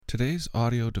Today's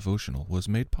audio devotional was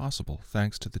made possible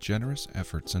thanks to the generous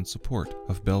efforts and support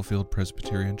of Bellefield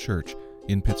Presbyterian Church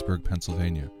in Pittsburgh,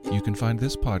 Pennsylvania. You can find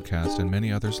this podcast and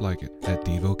many others like it at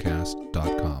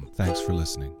Devocast.com. Thanks for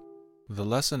listening. The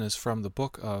lesson is from the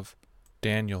book of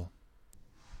Daniel.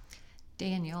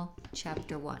 Daniel,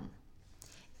 chapter 1.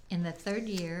 In the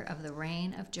 3rd year of the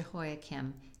reign of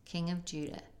Jehoiakim, king of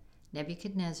Judah,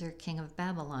 Nebuchadnezzar, king of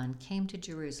Babylon, came to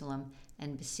Jerusalem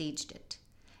and besieged it.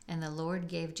 And the Lord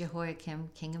gave Jehoiakim,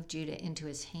 king of Judah, into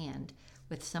his hand,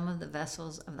 with some of the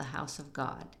vessels of the house of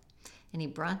God. And he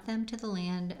brought them to the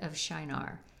land of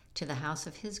Shinar, to the house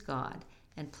of his God,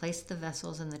 and placed the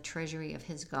vessels in the treasury of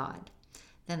his God.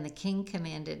 Then the king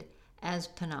commanded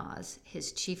Aspenaz,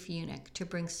 his chief eunuch, to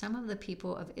bring some of the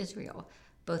people of Israel,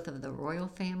 both of the royal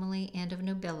family and of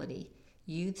nobility,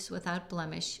 youths without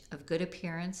blemish, of good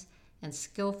appearance, and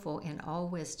skillful in all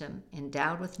wisdom,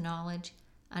 endowed with knowledge,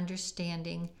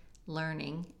 understanding,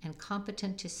 learning, and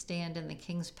competent to stand in the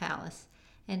king's palace,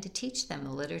 and to teach them the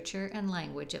literature and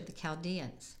language of the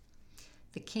Chaldeans.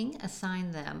 The king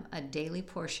assigned them a daily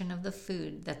portion of the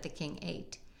food that the king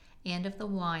ate, and of the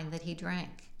wine that he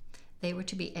drank. They were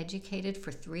to be educated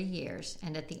for 3 years,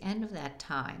 and at the end of that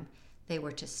time they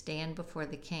were to stand before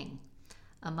the king.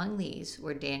 Among these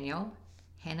were Daniel,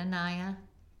 Hananiah,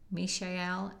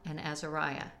 Mishael, and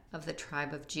Azariah of the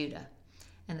tribe of Judah.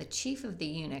 And the chief of the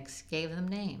eunuchs gave them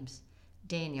names.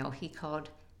 Daniel he called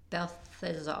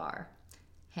Belteshazzar.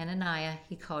 Hananiah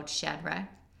he called Shadrach.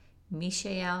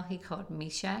 Mishael he called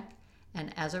Meshach.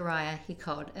 And Azariah he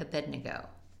called Abednego.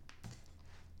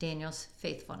 Daniel's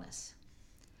faithfulness.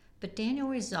 But Daniel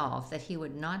resolved that he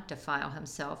would not defile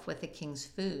himself with the king's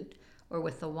food or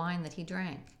with the wine that he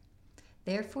drank.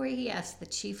 Therefore he asked the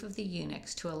chief of the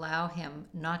eunuchs to allow him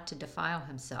not to defile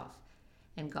himself.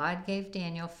 And God gave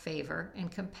Daniel favor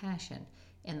and compassion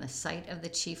in the sight of the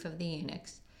chief of the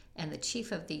eunuchs. And the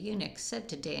chief of the eunuchs said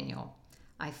to Daniel,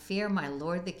 I fear my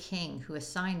lord the king, who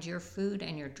assigned your food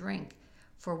and your drink.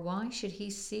 For why should he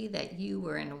see that you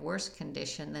were in worse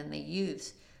condition than the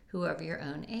youths who are of your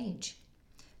own age?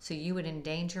 So you would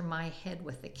endanger my head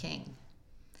with the king.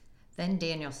 Then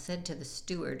Daniel said to the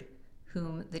steward,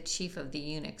 whom the chief of the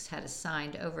eunuchs had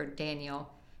assigned over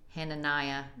Daniel,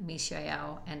 Hananiah,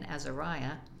 Mishael, and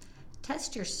Azariah,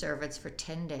 test your servants for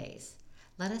 10 days.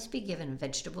 Let us be given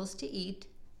vegetables to eat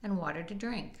and water to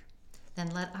drink.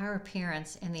 Then let our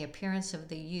appearance and the appearance of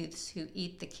the youths who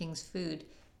eat the king's food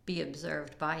be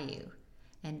observed by you,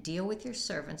 and deal with your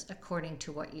servants according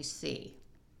to what you see.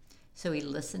 So he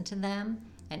listened to them,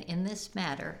 and in this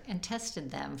matter, and tested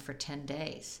them for 10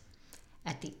 days.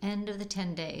 At the end of the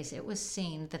 10 days, it was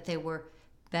seen that they were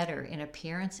better in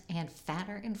appearance and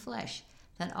fatter in flesh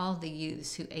than all the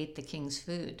youths who ate the king's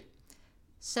food.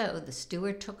 So the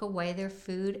steward took away their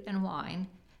food and wine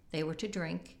they were to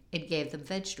drink. It gave them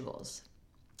vegetables.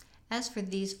 As for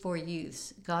these 4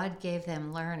 youths, God gave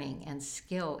them learning and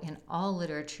skill in all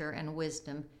literature and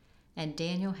wisdom, and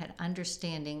Daniel had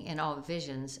understanding in all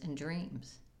visions and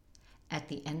dreams. At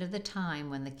the end of the time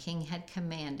when the king had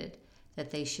commanded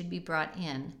that they should be brought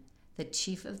in, the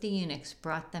chief of the eunuchs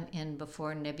brought them in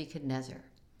before Nebuchadnezzar.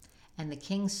 And the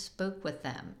king spoke with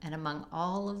them, and among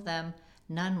all of them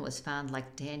none was found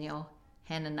like Daniel,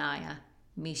 Hananiah,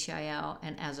 Mishael,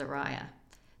 and Azariah.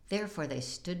 Therefore they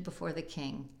stood before the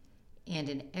king, and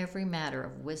in every matter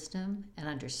of wisdom and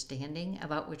understanding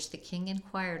about which the king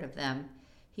inquired of them,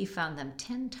 he found them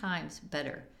 10 times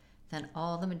better than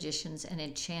all the magicians and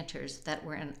enchanters that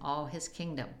were in all his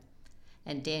kingdom.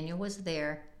 And Daniel was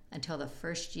there until the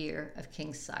 1st year of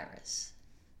King Cyrus.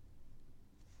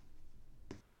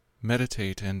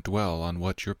 Meditate and dwell on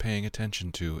what you're paying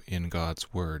attention to in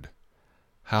God's Word.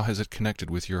 How has it connected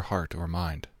with your heart or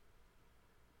mind?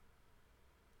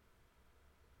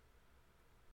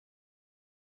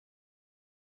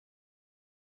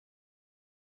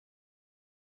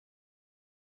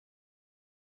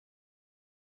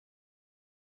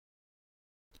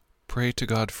 Pray to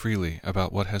God freely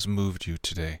about what has moved you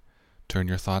today. Turn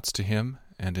your thoughts to Him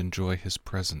and enjoy His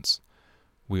presence.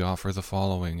 We offer the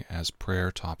following as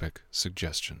prayer topic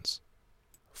suggestions.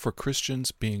 For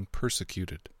Christians being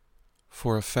persecuted.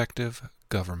 For effective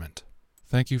government.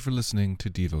 Thank you for listening to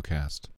Devocast.